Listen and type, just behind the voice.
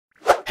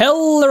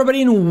Hello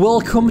everybody and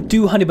welcome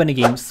to Honey Bunny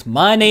Games.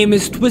 My name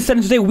is Twisted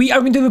and today we are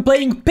going to be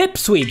playing Pip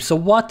Sweep. So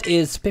what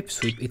is Pip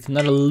Sweep? It's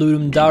another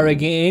Ludum Dare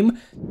game.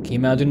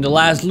 Came out in the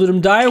last Ludum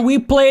Dare. We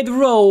played the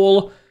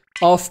role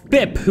of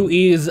Pip, who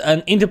is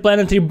an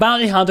interplanetary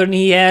bounty hunter and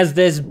he has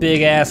this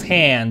big ass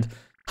hand.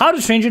 How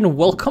to change it and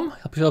welcome.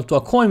 Help yourself to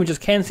a coin, we just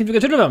can't seem to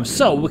get rid of them.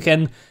 So we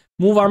can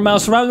move our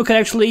mouse around, we can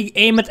actually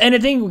aim at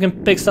anything, we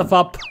can pick stuff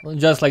up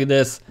just like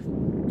this.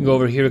 Go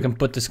over here, we can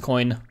put this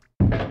coin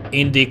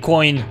in the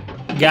coin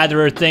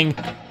gatherer thing.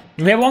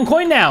 We have one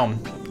coin now.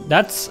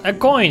 That's a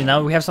coin.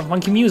 Now we have some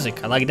funky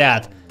music. I like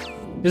that.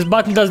 This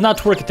button does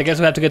not work. I guess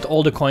we have to get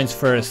all the coins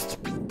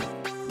first.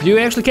 Do you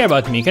actually care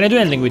about me? Can I do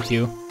anything with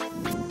you?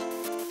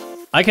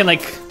 I can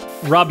like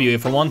rob you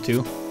if I want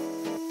to.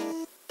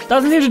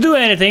 Doesn't need to do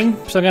anything,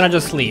 so I'm gonna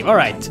just leave.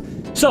 Alright.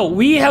 So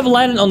we have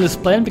landed on this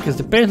planet because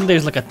apparently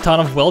there's like a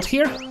ton of wealth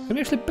here. Can we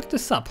actually pick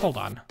this up? Hold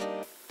on.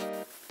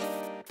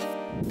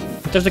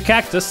 There's a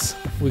cactus.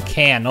 We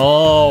can.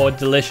 Oh, a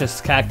delicious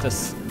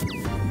cactus.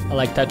 I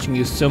like touching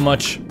you so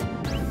much.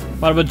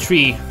 What about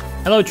tree?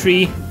 Hello,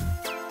 tree.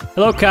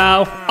 Hello,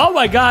 cow. Oh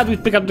my god, we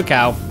pick up the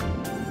cow.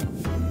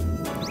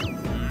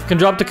 Can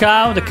drop the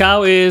cow. The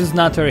cow is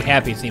not very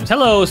happy, it seems.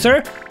 Hello,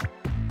 sir.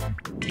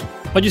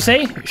 What'd you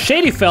say?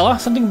 Shady fella.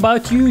 Something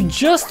about you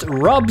just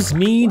rubs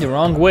me the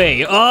wrong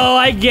way. Oh,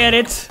 I get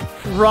it.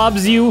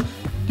 Rubs you.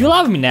 You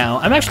love me now.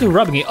 I'm actually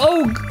rubbing you.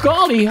 Oh,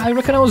 golly, I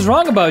reckon I was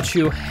wrong about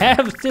you.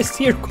 Have this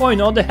here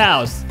coin on the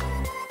house.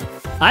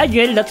 I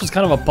get it, that was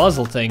kind of a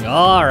puzzle thing.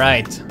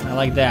 Alright, I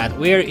like that.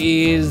 Where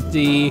is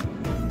the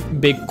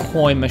big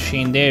coin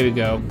machine? There we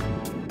go.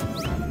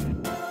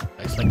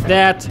 Just like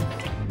that.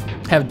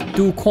 Have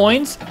 2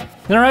 coins.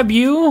 Can I grab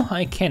you?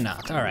 I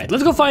cannot. Alright,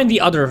 let's go find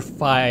the other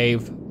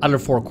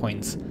 4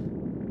 coins.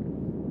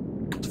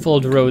 Follow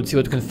the road, see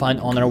what we can find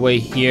on our way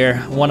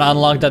here. Want to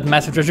unlock that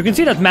massive treasure. You can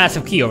see that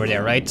massive key over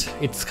there, right?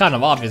 It's kind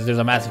of obvious there's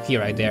a massive key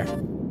right there.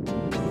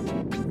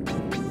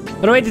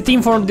 By the way, the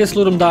theme for this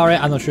Ludum Dare,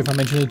 I'm not sure if I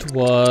mentioned it,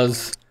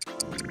 was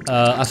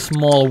a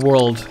small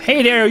world.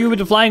 Hey there, you with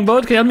the flying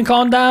boat, can you help me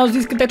calm down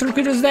these contactor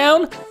critters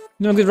down?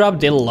 No good,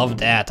 Rob, they'll love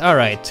that.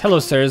 Alright, hello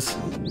sirs.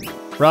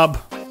 Rob,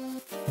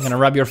 I'm gonna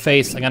rub your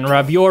face. I'm gonna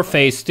rub your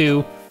face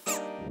too.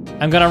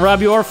 I'm gonna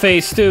rub your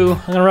face too.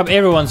 I'm gonna rub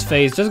everyone's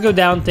face. Just go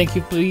down, thank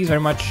you please very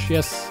much.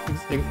 Yes,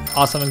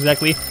 awesome,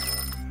 exactly.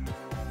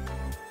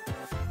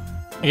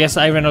 I guess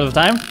I ran out of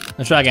time.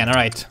 Let's try again,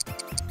 alright.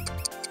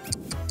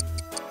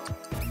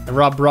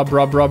 Rub, rub,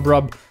 rub, rub,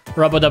 rub.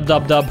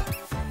 Rub-a-dub-dub-dub.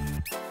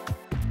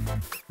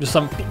 Just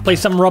play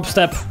some rub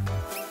step.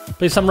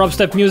 Play some rub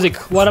step music.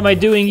 What am I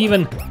doing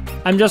even?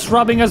 I'm just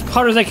rubbing as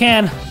hard as I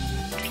can.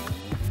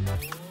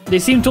 They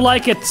seem to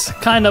like it,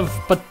 kind of,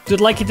 but do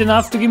they like it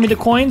enough to give me the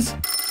coins?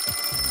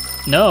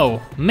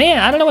 No. Man,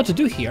 I don't know what to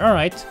do here.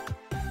 Alright.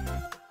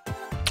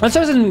 Let's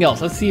try something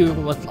else. Let's see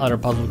what other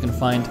puzzle we can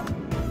find.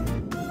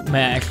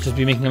 Man, I actually just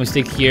be making a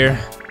mistake here.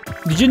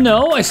 Did you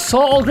know I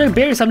saw Old Grey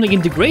bury something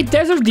in the Great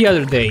Desert the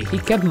other day? He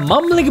kept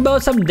mumbling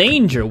about some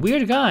danger.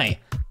 Weird guy.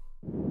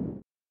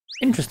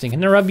 Interesting.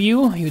 Can I rub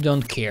you? You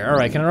don't care.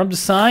 Alright, can I rub the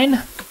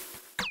sign?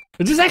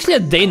 Is this actually a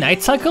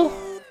day-night cycle?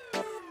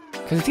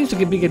 Because it seems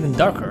to be getting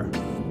darker.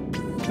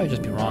 I might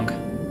just be wrong.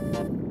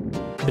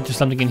 I bet there's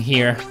something in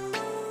here.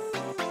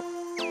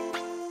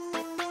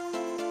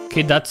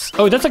 Okay, that's...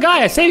 Oh, that's a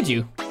guy! I saved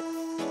you!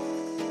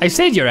 I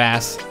saved your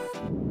ass!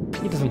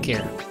 He doesn't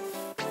care.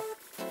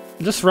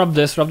 Just rub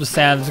this, rub the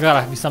sand. There's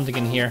gotta be something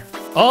in here.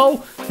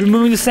 Oh!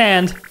 Removing the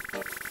sand!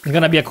 There's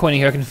gonna be a coin in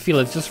here, I can feel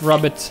it. Just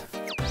rub it.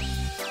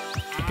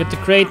 Get the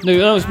crate. No,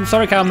 oh, I'm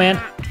sorry, cow man.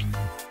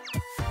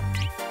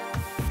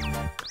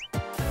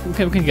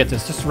 Okay, we can get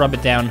this. Just rub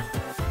it down.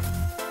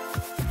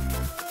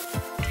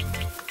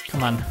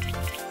 Come on.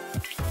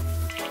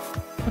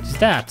 What is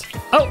that?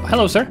 Oh,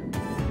 hello, sir.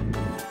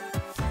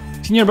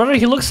 Seen your brother?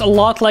 He looks a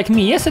lot like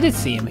me. Yes, I did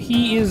see him.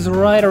 He is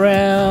right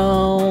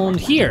around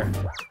here.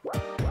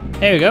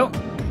 There you go.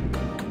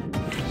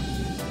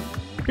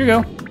 Here you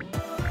go.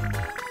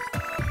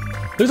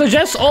 Looks like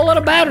Jeff's all out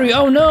of battery.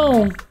 Oh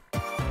no.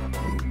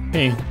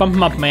 Hey, bump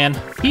him up, man.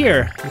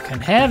 Here, you can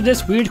have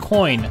this weird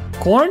coin.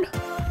 Corn?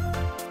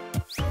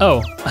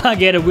 Oh, I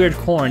get a weird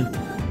corn.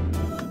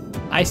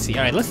 I see.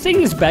 Alright, let's take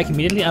this back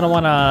immediately. I don't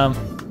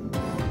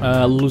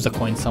wanna lose a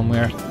coin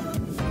somewhere.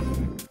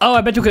 Oh,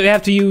 I bet we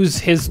have to use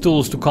his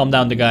tools to calm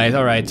down the guys.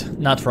 Alright,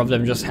 not rub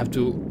them, just have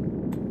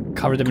to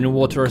cover them in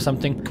water or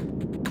something.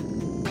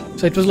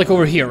 So it was like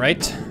over here,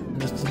 right?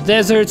 There's the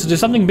desert, so there's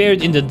something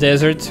buried in the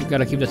desert. You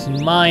gotta keep that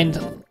in mind.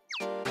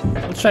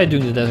 Let's try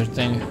doing the desert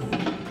thing.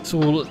 So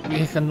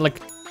we can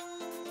like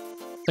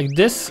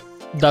this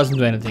doesn't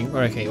do anything.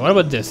 Okay, what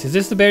about this? Is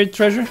this the buried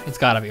treasure? It's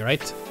gotta be,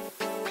 right?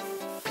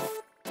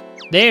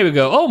 There we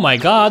go. Oh my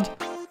god.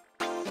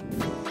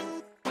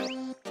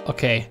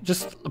 Okay,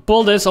 just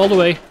pull this all the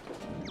way.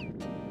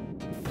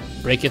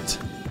 Break it.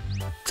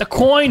 It's a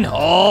coin!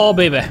 Oh,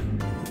 baby.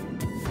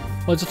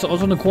 Oh, it's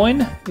also on a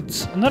coin?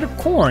 It's another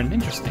corn.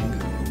 Interesting.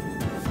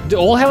 Do they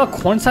all have a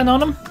corn sign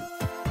on them?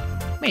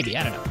 Maybe,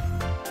 I don't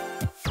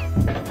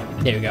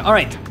know. There we go.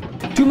 Alright.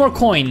 2 more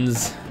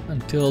coins.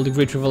 until the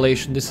great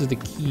revelation. This is the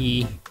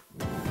key.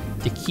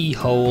 The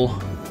keyhole.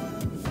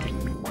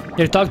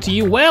 Here to talk to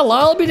you? Well,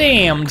 I'll be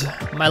damned.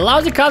 My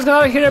lousy cow's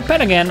got out here to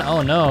pen again.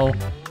 Oh no.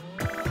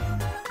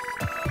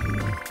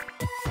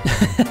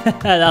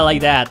 I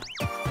like that.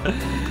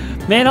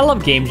 Man, I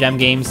love Game Jam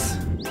games.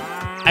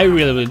 I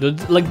really do.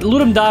 Like,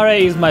 Ludum Dare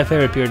is my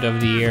favorite period of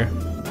the year.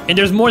 And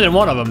there's more than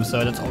one of them,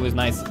 so that's always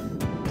nice.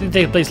 They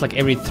take place like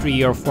every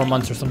 3 or 4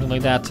 months or something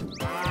like that.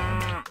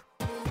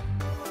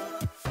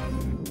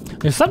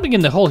 There's something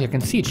in the hole here. I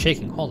can see it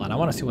shaking. Hold on, I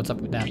want to see what's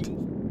up with that.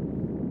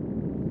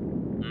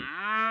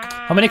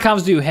 How many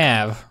cows do you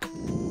have?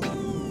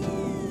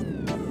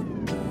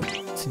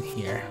 What's in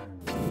here?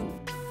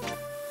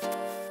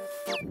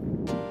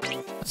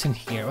 What's in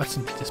here? What's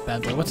in this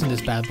bad boy? What's in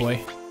this bad boy?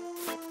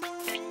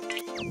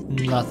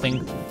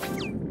 Nothing.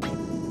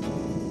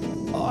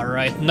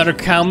 Alright, another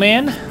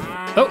cowman.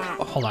 Oh,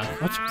 hold on.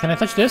 What? Can I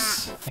touch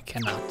this? I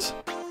cannot.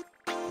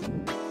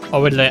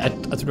 Oh, where did I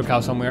threw a cow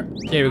somewhere.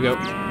 There we go.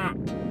 Hold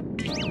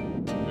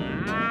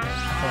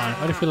on,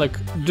 what if we like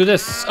do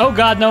this? Oh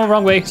god, no,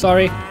 wrong way,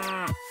 sorry.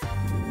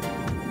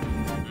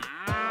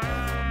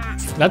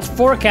 That's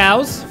 4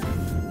 cows.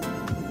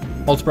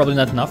 Also probably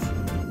not enough.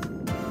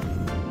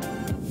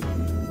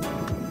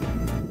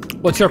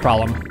 What's your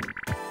problem?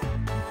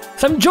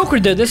 Some joker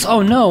did this.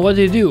 Oh no, what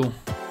did he do?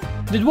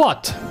 Did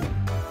what?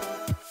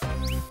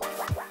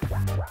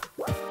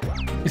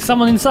 Is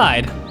someone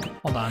inside?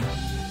 Hold on.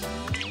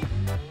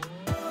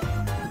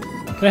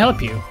 Can I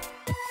help you?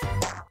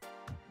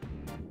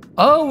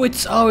 Oh,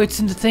 it's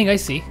in the thing. I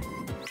see.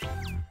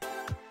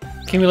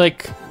 Can we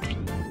like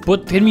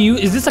can we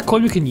use? Is this a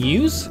coin we can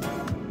use?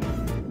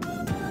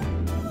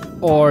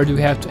 Or do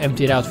we have to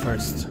empty it out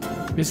first?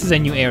 This is a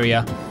new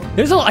area.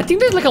 I think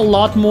there's like a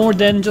lot more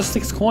than just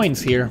 6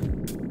 coins here.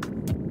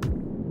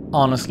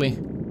 Honestly.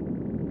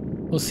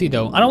 We'll see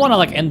though. I don't want to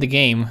like end the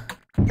game.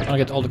 I want to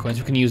get all the coins.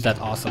 We can use that.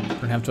 Awesome. We're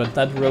gonna have to add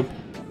that rope.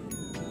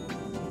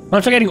 I'm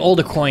gonna try getting all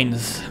the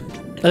coins.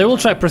 And I will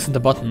try pressing the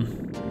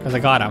button. Because I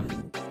gotta.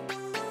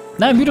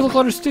 9 beautiful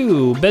colors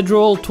too.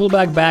 Bedroll, tool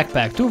bag,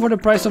 backpack. 2 for the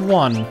price of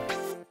 1.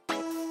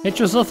 Get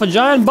yourself a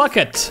giant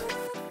bucket.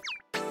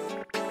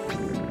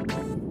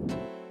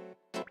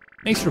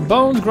 Makes your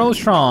bones grow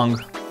strong.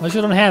 Unless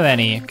you don't have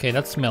any. Okay,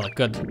 that's milk.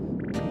 Good.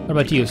 What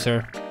about you,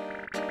 sir?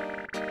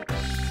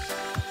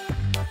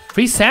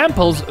 Free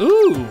samples.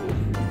 Ooh.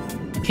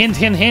 Hint,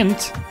 hint,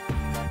 hint.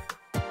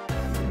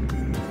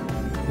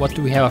 What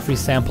do we have a free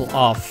sample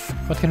of?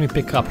 What can we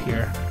pick up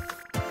here?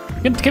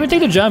 Can we take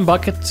the giant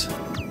bucket?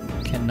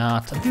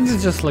 Cannot. I think this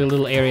is just like a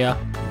little area.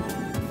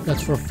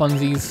 That's for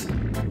funsies.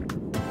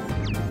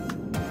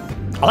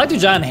 I like the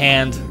giant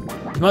hand.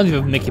 It reminds me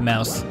of Mickey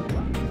Mouse.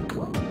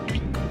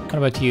 What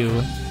about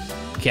you?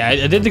 Okay,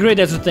 I did the Great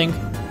Desert thing.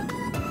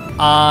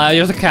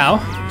 There's a cow,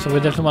 so we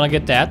definitely want to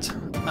get that.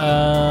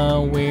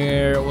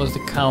 Where was the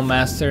cow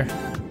master?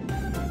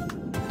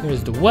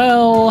 There's the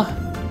well.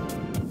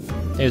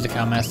 There's the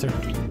cow master.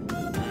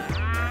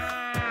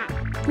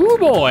 Ooh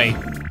boy!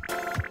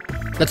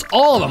 That's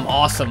all of them.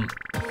 Awesome.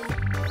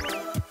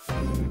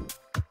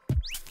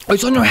 Oh,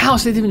 it's on your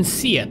house. I didn't even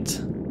see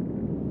it.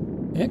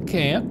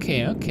 Okay,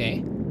 okay,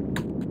 okay.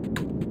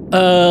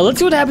 Let's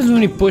see what happens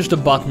when we push the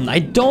button. I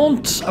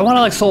want to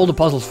like solve the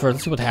puzzles first.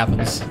 Let's see what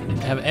happens.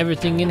 I have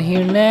everything in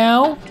here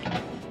now.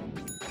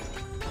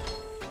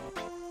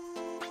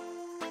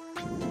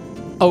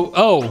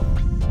 Oh.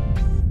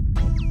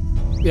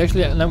 We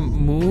actually now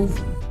move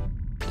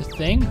the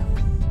thing.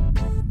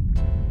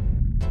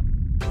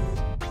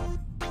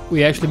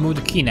 We actually move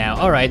the key now.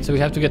 Alright, so we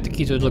have to get the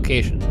key to the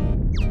location.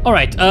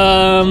 Alright,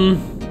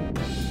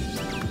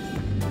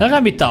 that's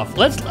gonna be tough.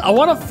 I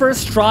wanna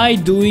first try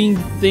doing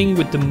the thing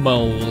with the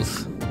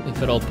moles,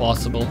 if at all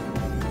possible.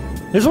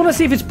 I just wanna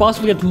see if it's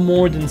possible to get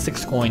more than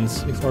 6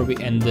 coins before we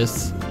end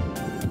this.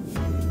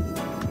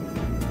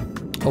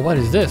 Oh, what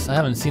is this? I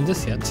haven't seen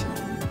this yet.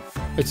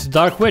 It's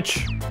Dark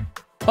Witch.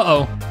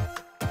 Uh-oh.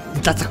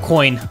 That's a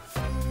coin.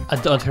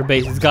 At her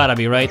base, it's gotta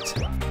be, right?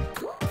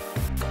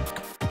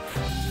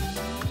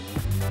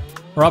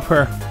 Rob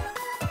her.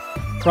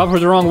 Rob her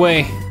the wrong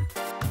way.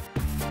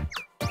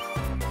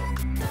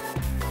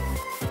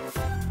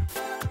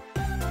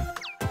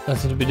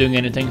 Doesn't seem to be doing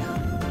anything.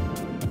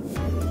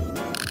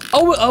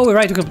 Oh,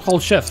 right, we can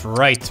hold shift.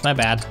 Right, my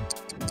bad.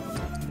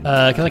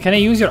 Can I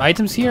use your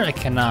items here? I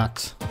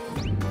cannot.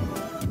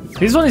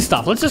 This one is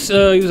tough. Let's just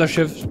use our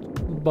shift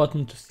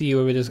button to see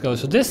where this goes.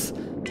 So this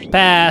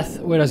path,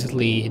 where does it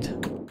lead?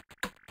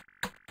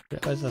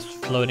 That's just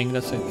floating,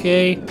 that's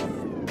okay.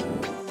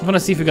 I want to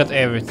see if we got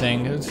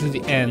everything. This is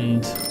the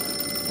end.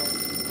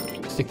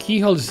 It's the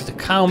keyhole, this is the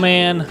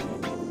cowman.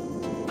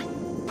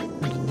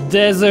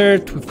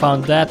 Desert, we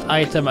found that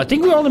item. I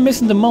think we're only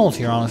missing the moles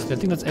here, honestly. I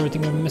think that's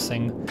everything we're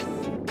missing.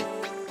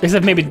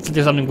 Except maybe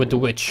there's something with the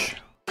witch.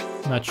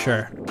 I'm not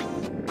sure.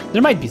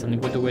 There might be something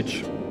with the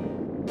witch.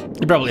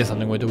 There probably is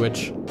something with the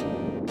witch.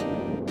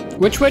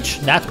 Which witch?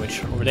 That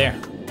witch, over there.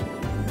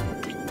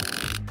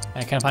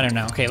 I can't find her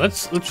now. Okay,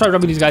 let's try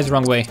rubbing these guys the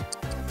wrong way.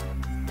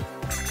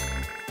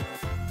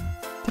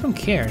 They don't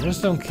care, they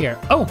just don't care.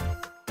 Oh!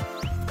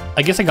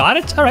 I guess I got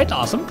it. All right,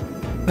 awesome.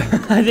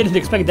 I didn't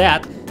expect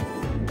that.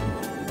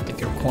 Get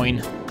your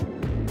coin.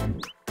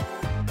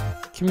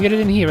 Can we get it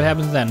in here? What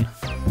happens then?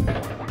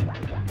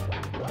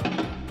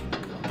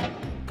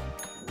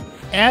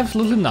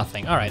 Absolutely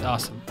nothing. All right,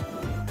 awesome.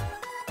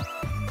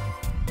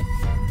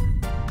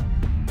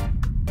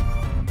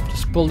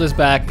 Just pull this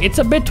back. It's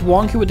a bit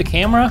wonky with the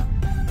camera.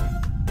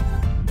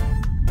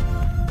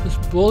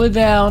 Just pull it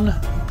down.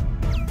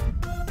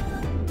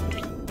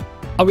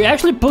 Are we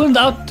actually pulling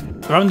out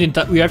around the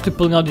entire? We're actually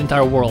pulling out the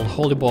entire world.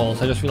 Holy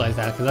balls! I just realized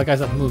that because that guy's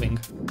not moving.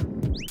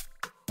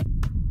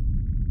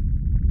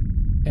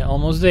 Yeah,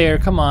 almost there.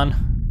 Come on.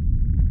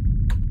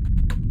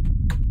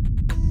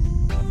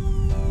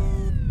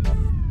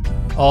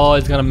 Oh,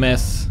 it's gonna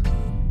miss.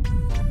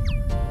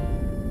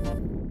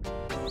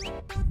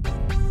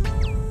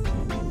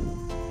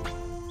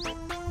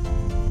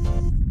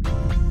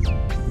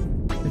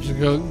 Let's just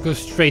go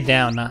straight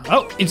down now.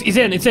 Oh, it's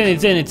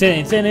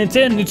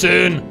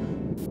in.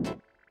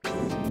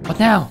 What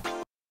now?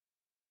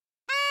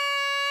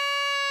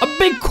 A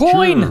big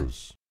coin!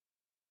 Cheers.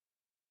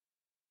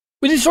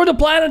 We destroyed the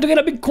planet to get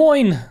a big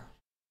coin!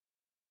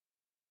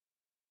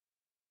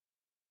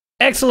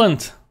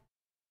 Excellent!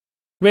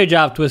 Great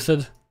job,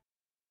 Twisted.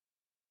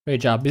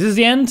 Great job. Is this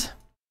the end?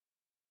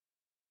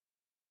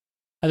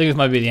 I think this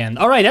might be the end.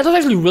 Alright, that was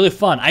actually really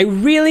fun. I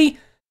really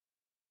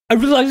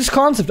like this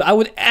concept. I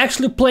would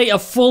actually play a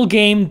full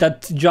game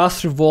that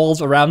just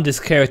revolves around this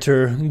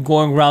character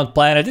going around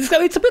planet. It's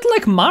a bit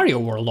like Mario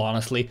World,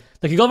 honestly.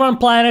 Like you go around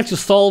planets, you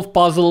solve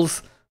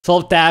puzzles,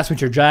 solve tasks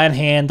with your giant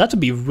hand. That would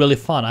be really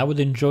fun. I would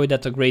enjoy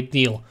that a great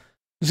deal.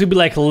 This would be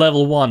like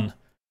level 1.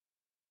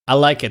 I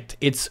like it.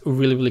 It's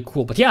really, really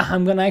cool. But yeah,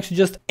 I'm gonna actually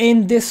just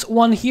end this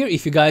one here.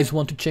 If you guys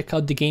want to check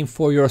out the game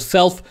for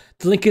yourself,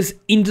 the link is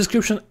in the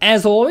description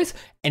as always.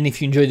 And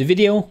if you enjoyed the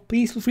video,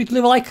 please feel free to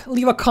leave a like,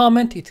 leave a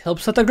comment. It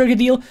helps out a great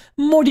deal,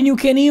 more than you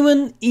can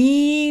even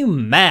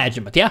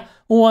imagine. But yeah,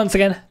 once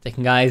again, thank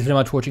you guys very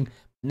much for watching.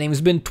 My name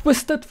has been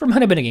Twisted from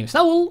Honey Bunny Games.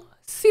 Now we'll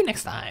see you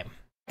next time.